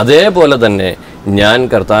 അതേപോലെ തന്നെ ഞാൻ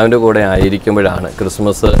കർത്താവിൻ്റെ കൂടെ ആയിരിക്കുമ്പോഴാണ്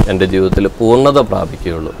ക്രിസ്മസ് എൻ്റെ ജീവിതത്തിൽ പൂർണ്ണത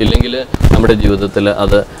പ്രാപിക്കുകയുള്ളൂ. ഇല്ലെങ്കിൽ നമ്മുടെ ജീവിതത്തിൽ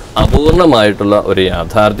അത് അപൂർണമായിട്ടുള്ള ഒരു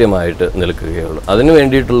യാഥാർത്ഥ്യമായിട്ട് നിൽക്കുകയുള്ളൂ. അതിനു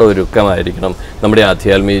വേണ്ടിയിട്ടുള്ള ഒരുക്കമായിരിക്കണം നമ്മുടെ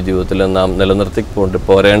ആധ്യാത്മിക ജീവിതത്തിൽ നാം നിലനിർത്തി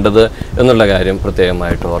പോരേണ്ടത് എന്നുള്ള കാര്യം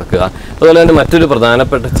പ്രത്യേകമായിട്ട് ഓർക്കുക. അതുപോലെ തന്നെ മറ്റൊരു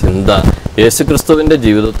പ്രധാനപ്പെട്ട ചിന്ത, യേശുക്രിസ്തുവിൻ്റെ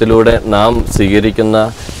ജീവിതത്തിലൂടെ നാം സ്വീകരിക്കുന്ന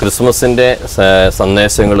ക്രിസ്മസിൻ്റെ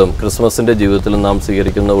സന്ദേശങ്ങളും ക്രിസ്മസിൻ്റെ ജീവിതത്തിൽ നാം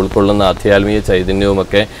ഉൾക്കൊള്ളുന്ന ആധ്യാത്മിക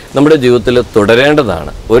ചൈതന്യവുമൊക്കെ നമ്മുടെ ജീവിതത്തിൽ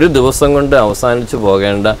തുടരേണ്ടതാണ്. ഒരു ദിവസം കൊണ്ട് അവസാനിച്ചു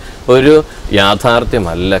പോകേണ്ട ഒരു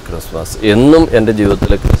യാഥാർത്ഥ്യമല്ല ക്രിസ്മസ്. എന്നും എൻ്റെ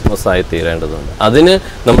ജീവിതത്തിൽ ക്രിസ്മസ് ആയി തീരേണ്ടതുണ്ട്. അതിന്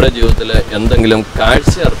നമ്മുടെ ജീവിതത്തിൽ എന്തെങ്കിലും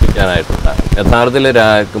കാഴ്ച അർപ്പിക്കാനായിട്ടുണ്ടാകും. യഥാർത്ഥത്തിൽ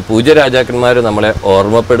പൂജ്യരാജാക്കന്മാർ നമ്മളെ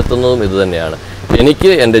ഓർമ്മപ്പെടുത്തുന്നതും ഇതുതന്നെയാണ്. എനിക്ക്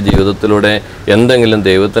എൻ്റെ ജീവിതത്തിലൂടെ എന്തെങ്കിലും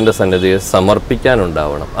ദൈവത്തിൻ്റെ സന്നിധിയെ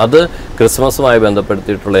സമർപ്പിക്കാനുണ്ടാവണം. അത് ക്രിസ്മസുമായി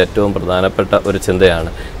ബന്ധപ്പെടുത്തിയിട്ടുള്ള ഏറ്റവും പ്രധാനപ്പെട്ട ഒരു ചിന്തയാണ്.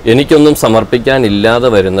 എനിക്കൊന്നും സമർപ്പിക്കാനില്ലാതെ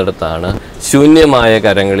വരുന്നിടത്താണ് ശൂന്യമായ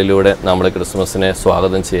കരങ്ങളിലൂടെ നമ്മൾ ക്രിസ്മസിനെ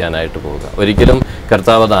സ്വാഗതം ചെയ്യാനായിട്ട് പോവുക. ഒരിക്കലും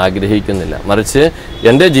കർത്താവ് അത് ആഗ്രഹിക്കുന്നില്ല. മറിച്ച്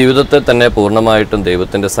എൻ്റെ ജീവിതത്തെ തന്നെ പൂർണ്ണമായിട്ടും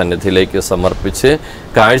ദൈവത്തിൻ്റെ സന്നിധിയിലേക്ക് സമർപ്പിച്ച്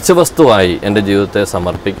കാഴ്ചവസ്തുവായി എൻ്റെ ജീവിതത്തെ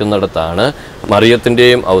സമർപ്പിക്കുന്നിടത്താണ്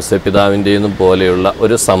മറിയത്തിൻ്റെയും ഔസേപ്പിതാവിൻ്റെയും പോലെയുള്ള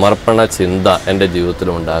ഒരു സമർപ്പണ ചിന്ത എൻ്റെ ജീവിതത്തിൽ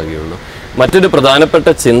ഉണ്ടാകുകയുള്ളൂ. മറ്റൊരു പ്രധാനപ്പെട്ട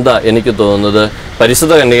ചിന്ത എനിക്ക് തോന്നുന്നത്,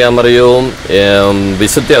 പരിശുദ്ധ കന്യകാമറിയവും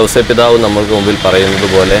വിശുദ്ധ ഔസേപ്പിതാവും നമ്മൾക്ക് മുമ്പിൽ പറയുന്നത്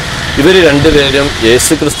പോലെ ഇവർ രണ്ടുപേരും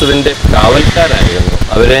യേശുക്രിസ്തുവിൻ്റെ കാവൽക്കാരായിരുന്നു.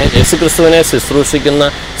 അവരെ യേശുക്രിസ്തുവിനെ ശുശ്രൂഷിക്കുന്ന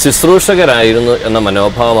ശുശ്രൂഷകരായിരുന്നു എന്ന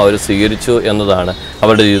മനോഭാവം അവർ സ്വീകരിച്ചു എന്നതാണ്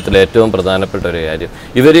അവരുടെ ജീവിതത്തിലെ ഏറ്റവും പ്രധാനപ്പെട്ട ഒരു കാര്യം.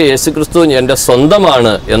 ഇവർ യേശുക്രിസ്തു എൻ്റെ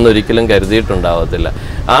സ്വന്തമാണ് എന്നൊരിക്കലും കരുതിയിട്ടുണ്ടാവത്തില്ല.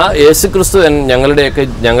 ആ യേശുക്രിസ്തു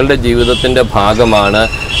ഞങ്ങളുടെ ജീവിതത്തിൻ്റെ ഭാഗമാണ്.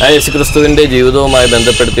 ആ യേശുക്രിസ്തുവിൻ്റെ ജീവിതവുമായി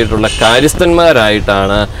ബന്ധപ്പെടുത്തിയിട്ടുള്ള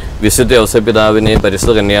കാര്യസ്ഥന്മാരായിട്ടാണ് വിശുദ്ധ ഔസേപ്പിതാവിനെയും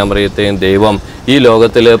പരിശുദ്ധ കന്യാമറിയത്തെയും ദൈവം ഈ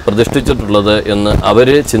ലോകത്തിൽ പ്രതിഷ്ഠിച്ചിട്ടുള്ളത് എന്ന് അവർ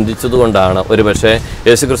ചിന്തിച്ചതുകൊണ്ടാണ് ഒരുപക്ഷെ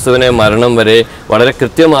യേശുക്രിസ്തുവിനെ മരണം വരെ വളരെ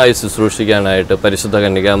കൃത്യമായി ശുശ്രൂഷിക്കാനായിട്ട് പരിശുദ്ധ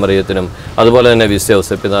കന്യകാമറിയത്തിനും അതുപോലെ തന്നെ വിശുദ്ധ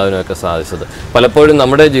ഔസേപ്പിതാവിനും ഒക്കെ സാധിച്ചത്. പലപ്പോഴും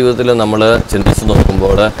നമ്മുടെ ജീവിതത്തിൽ നമ്മൾ ചിന്തിച്ചു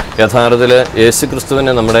നോക്കുമ്പോൾ യഥാർത്ഥത്തിൽ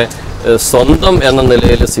യേശുക്രിസ്തുവിനെ നമ്മുടെ സ്വന്തം എന്ന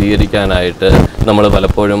നിലയിൽ സ്വീകരിക്കാനായിട്ട് നമ്മൾ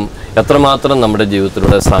പലപ്പോഴും എത്രമാത്രം നമ്മുടെ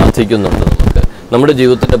ജീവിതത്തിലൂടെ സാധിക്കുന്നുണ്ട് നമ്മുടെ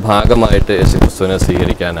ജീവിതത്തിൻ്റെ ഭാഗമായിട്ട് യേശുക്രിസ്തുവിനെ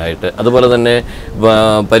സ്വീകരിക്കാനായിട്ട്. അതുപോലെ തന്നെ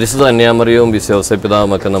പരിശുദ്ധ കന്യാമറിയവും വിശുദ്ധ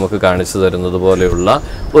ഔസേപ്പിതാവും ഒക്കെ നമുക്ക് കാണിച്ചു തരുന്നത് പോലെയുള്ള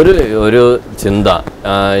ഒരു ചിന്ത,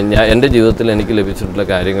 എൻ്റെ ജീവിതത്തിൽ എനിക്ക് ലഭിച്ചിട്ടുള്ള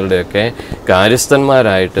കാര്യങ്ങളുടെയൊക്കെ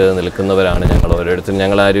കാര്യസ്ഥന്മാരായിട്ട് നിൽക്കുന്നവരാണ് ഞങ്ങൾ ഓരോരുത്തരും.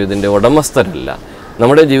 ഞങ്ങളാരും ഇതിൻ്റെ ഉടമസ്ഥരല്ല.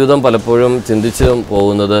 നമ്മുടെ ജീവിതം പലപ്പോഴും ചിന്തിച്ച്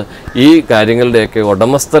പോകുന്നത് ഈ കാര്യങ്ങളുടെയൊക്കെ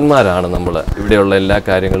ഉടമസ്ഥന്മാരാണ് നമ്മൾ. ഇവിടെയുള്ള എല്ലാ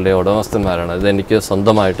കാര്യങ്ങളുടെയും ഉടമസ്ഥന്മാരാണ്. ഇതെനിക്ക്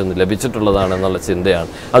സ്വന്തമായിട്ട് ലഭിച്ചിട്ടുള്ളതാണെന്നുള്ള ചിന്തയാണ്.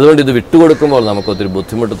 അതുകൊണ്ട് ഇത് വിട്ടുകൊടുക്കുമ്പോൾ നമുക്കൊത്തിരി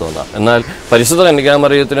ബുദ്ധിമുട്ട് തോന്നാം. എന്നാൽ പരിശുദ്ധ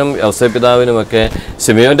കന്യകാമറിയത്തിനും ഔസേപ്പിതാവിനുമൊക്കെ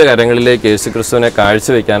ശിമയോൻ്റെ കരങ്ങളിലേക്ക് യേശുക്രിസ്തുവിനെ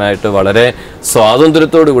കാഴ്ചവെക്കാനായിട്ട് വളരെ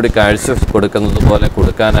സ്വാതന്ത്ര്യത്തോടു കൂടി കാഴ്ച കൊടുക്കുന്നത് പോലെ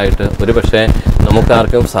കൊടുക്കാനായിട്ട് ഒരുപക്ഷെ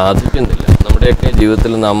നമുക്കാർക്കും സാധിക്കുന്നില്ല. നമ്മുടെയൊക്കെ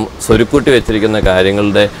ജീവിതത്തിൽ നാം സ്വരുക്കൂട്ടി വെച്ചിരിക്കുന്ന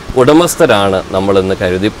കാര്യങ്ങളുടെ ഉടമസ്ഥരാണ് നമ്മളെന്ന്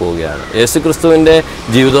കരുതി പോവുകയാണ്. യേശുക്രിസ്തുവിൻ്റെ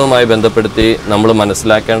ജീവിതവുമായി ബന്ധപ്പെടുത്തി നമ്മൾ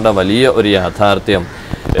മനസ്സിലാക്കേണ്ട വലിയ ഒരു യാഥാർത്ഥ്യം,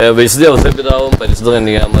 വിശുദ്ധ ഔസേപ്പിതാവും പരിശുദ്ധ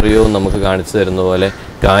കന്യകാമറിയവും നമുക്ക് കാണിച്ചു തരുന്ന പോലെ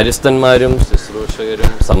കാര്യസ്ഥന്മാരും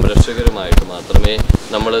ശുശ്രൂഷകരും സംരക്ഷകരുമായിട്ട് മാത്രമേ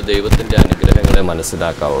നമ്മൾ ദൈവത്തിൻ്റെ അനുഗ്രഹങ്ങളെ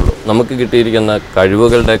മനസ്സിലാക്കാവുള്ളൂ. നമുക്ക് കിട്ടിയിരിക്കുന്ന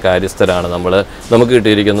കഴിവുകളുടെ കാര്യസ്ഥരാണ് നമ്മൾ, നമുക്ക്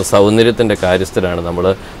കിട്ടിയിരിക്കുന്ന സൗന്ദര്യത്തിൻ്റെ കാര്യസ്ഥരാണ് നമ്മൾ,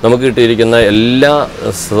 നമുക്ക് കിട്ടിയിരിക്കുന്ന എല്ലാ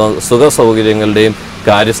സുഖ സൗകര്യങ്ങളുടെയും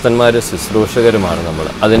കാര്യസ്ഥന്മാരും ശുശ്രൂഷകരുമാണ് നമ്മൾ.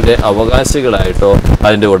 അതിൻ്റെ അവകാശികളായിട്ടോ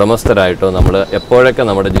അതിൻ്റെ ഉടമസ്ഥരായിട്ടോ നമ്മൾ എപ്പോഴൊക്കെ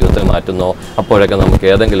നമ്മുടെ ജീവിതത്തെ മാറ്റുന്നോ അപ്പോഴൊക്കെ നമുക്ക്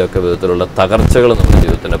ഏതെങ്കിലുമൊക്കെ വിധത്തിലുള്ള തകർച്ചകൾ നമ്മുടെ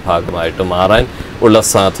ജീവിതത്തിൻ്റെ ഭാഗമായിട്ട് മാറാൻ ഉള്ള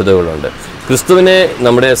സാധ്യതകളുണ്ട്. ക്രിസ്തുവിനെ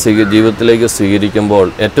നമ്മുടെ ജീവിതത്തിലേക്ക് സ്വീകരിക്കുമ്പോൾ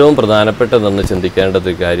ഏറ്റവും പ്രധാനപ്പെട്ടതെന്ന്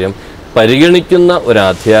ചിന്തിക്കേണ്ടത് കാര്യം, പരിഗണിക്കുന്ന ഒരു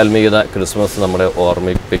ആധ്യാത്മികത ക്രിസ്മസ് നമ്മളെ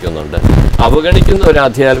ഓർമ്മിപ്പിക്കുന്നുണ്ട്. അവഗണിക്കുന്ന ഒരു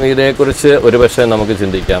ആധ്യാത്മികതയെക്കുറിച്ച് ഒരുപക്ഷെ നമുക്ക്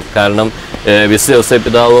ചിന്തിക്കാം. കാരണം വിശുദ്ധ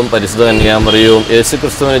ഔസേപ്പിതാവും പരിശുദ്ധ കന്യാമറിയവും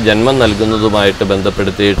യേശുക്രിസ്തുവിന് ജന്മം നൽകുന്നതുമായിട്ട്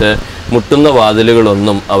ബന്ധപ്പെടുത്തിയിട്ട് മുട്ടുന്ന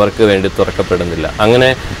വാതിലുകളൊന്നും അവർക്ക് വേണ്ടി തുറക്കപ്പെടുന്നില്ല. അങ്ങനെ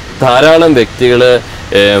ധാരാളം വ്യക്തികൾ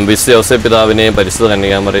വിശുദ്ധ യോസേപ്പ് പിതാവിനെയും പരിശുദ്ധ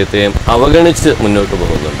കന്യകാമറിയത്തെയും അവഗണിച്ച് മുന്നോട്ട്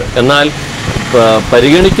പോകുന്നുണ്ട്. എന്നാൽ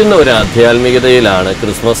പരിഗണിക്കുന്ന ഒരു ആധ്യാത്മികതയിലാണ്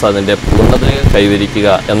ക്രിസ്മസ് അതിൻ്റെ പൂർണ്ണതയെ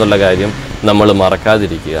കൈവരിക്കുക എന്നുള്ള കാര്യം നമ്മൾ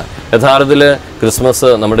മറക്കാതിരിക്കുക. യഥാർത്ഥത്തിൽ ക്രിസ്മസ്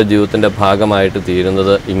നമ്മുടെ ജീവിതത്തിൻ്റെ ഭാഗമായിട്ട്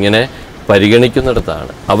തീരുന്നത് ഇങ്ങനെ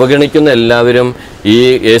പരിഗണിക്കുന്നിടത്താണ്. അവഗണിക്കുന്ന എല്ലാവരും ഈ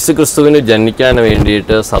യേശുക്രിസ്തുവിന് ജനിക്കാൻ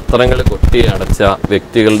വേണ്ടിയിട്ട് സത്രങ്ങൾ കൊട്ടി അടച്ച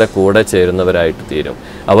വ്യക്തികളുടെ കൂടെ ചേരുന്നവരായിട്ട് തീരും.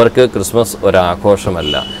 അവർക്ക് ക്രിസ്മസ്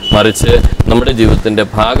ഒരാഘോഷമല്ല, മറിച്ച് നമ്മുടെ ജീവിതത്തിൻ്റെ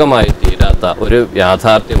ഭാഗമായി തീരാത്ത ഒരു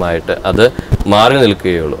യാഥാർത്ഥ്യമായിട്ട് അത് മാറി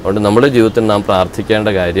നിൽക്കുകയുള്ളൂ. അതുകൊണ്ട് നമ്മുടെ ജീവിതത്തിൽ നാം പ്രാർത്ഥിക്കേണ്ട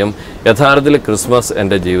കാര്യം യഥാർത്ഥത്തിൽ ക്രിസ്മസ്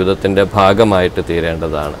എൻ്റെ ജീവിതത്തിൻ്റെ ഭാഗമായിട്ട്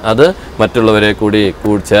തീരേണ്ടതാണ്. അത് മറ്റുള്ളവരെ കൂടി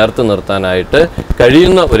ചേർത്ത് നിർത്താനായിട്ട്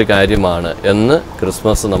കഴിയുന്ന ഒരു കാര്യമാണ് എന്ന്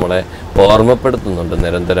ക്രിസ്മസ് നമ്മളെ ഓർമ്മപ്പെടുത്തുന്നുണ്ട്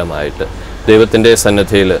നിരന്തരമായിട്ട്. ദൈവത്തിൻ്റെ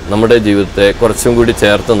സന്നിധിയിൽ നമ്മുടെ ജീവിതത്തെ കുറച്ചും കൂടി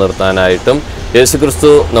ചേർത്ത് നിർത്താനായിട്ടും യേശുക്രിസ്തു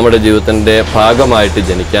നമ്മുടെ ജീവിതത്തിൻ്റെ ഭാഗമായിട്ട്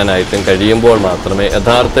ജനിക്കാനായിട്ടും കഴിയുമ്പോൾ മാത്രമേ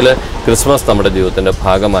യഥാർത്ഥത്തിൽ ക്രിസ്മസ് നമ്മുടെ ജീവിതത്തിൻ്റെ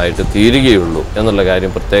ഭാഗമായിട്ട് തീരുകയുള്ളൂ എന്നുള്ള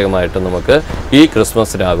കാര്യം പ്രത്യേകമായിട്ട് നമുക്ക് ഈ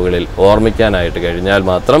ക്രിസ്മസ് രാവുകളിൽ ഓർമ്മിക്കാനായിട്ട് കഴിഞ്ഞാൽ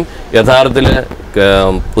മാത്രം യഥാർത്ഥത്തിൽ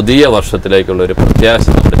പുതിയ വർഷത്തിലേക്കുള്ള ഒരു പ്രത്യാശ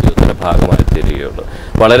നമ്മുടെ ജീവിതത്തിൻ്റെ ഭാഗമായി തീരുകയുള്ളൂ.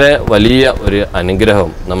 വളരെ വലിയ ഒരു അനുഗ്രഹം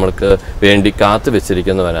നമ്മൾക്ക് വേണ്ടി കാത്തു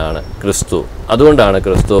വെച്ചിരിക്കുന്നവനാണ് ക്രിസ്തു. അതുകൊണ്ടാണ്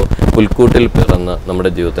ക്രിസ്തു പുൽക്കൂട്ടിൽ പിറന്ന് നമ്മുടെ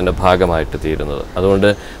ജീവിതത്തിൻ്റെ ഭാഗമായിട്ട് തീരുന്നത്. അതുകൊണ്ട്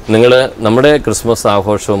നിങ്ങൾ നമ്മുടെ ക്രിസ്മസ്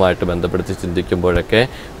ആഘോഷവുമായിട്ട് ബന്ധപ്പെടുത്തി ചിന്തിക്കുമ്പോഴൊക്കെ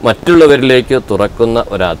മറ്റുള്ളവരിലേക്ക് തുറക്കുന്ന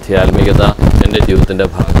ഒരു ആധ്യാത്മികത എൻ്റെ ജീവിതത്തിൻ്റെ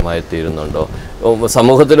ഭാഗമായി തീരുന്നുണ്ടോ?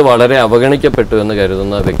 സമൂഹത്തിൽ വളരെ അവഗണിക്കപ്പെട്ടു എന്ന്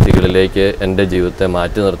കരുതുന്ന വ്യക്തികളിലേക്ക് എൻ്റെ ജീവിതത്തെ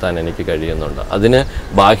മാറ്റി നിർത്താൻ എനിക്ക് കഴിയുന്നുണ്ട്. അതിന്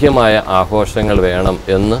ബാഹ്യമായ ആഘോഷങ്ങൾ വേണം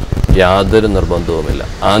എന്ന് യാതൊരു നിർബന്ധവുമില്ല.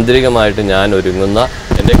 ആന്തരികമായിട്ട് ഞാൻ ഒരുങ്ങുന്ന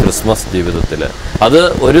എൻ്റെ ക്രിസ്മസ് ജീവിതത്തിൽ അത്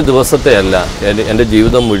ഒരു ദിവസത്തെ അല്ല, എൻ്റെ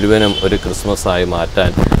ജീവിതം മുഴുവനും ഒരു ക്രിസ്മസായി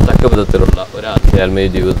മാറ്റാൻ തക്ക വിധത്തിലുള്ള ഒരു ആധ്യാത്മിക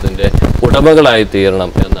ജീവിതത്തിൻ്റെ ഉടമകളായി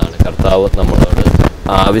തീരണം എന്നാണ് കർത്താവ് നമ്മളോട്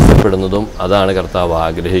ആവശ്യപ്പെടുന്നതും അതാണ് കർത്താവ്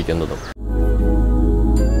ആഗ്രഹിക്കുന്നതും.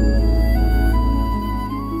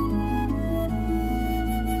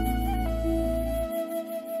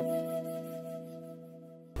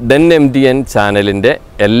 Denmtn ചാനലിൻ്റെ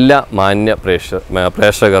എല്ലാ മാന്യ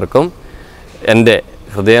പ്രേക്ഷകർക്കും എൻ്റെ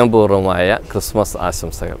ഹൃദയപൂർവ്വമായ ക്രിസ്മസ്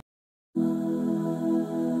ആശംസകൾ.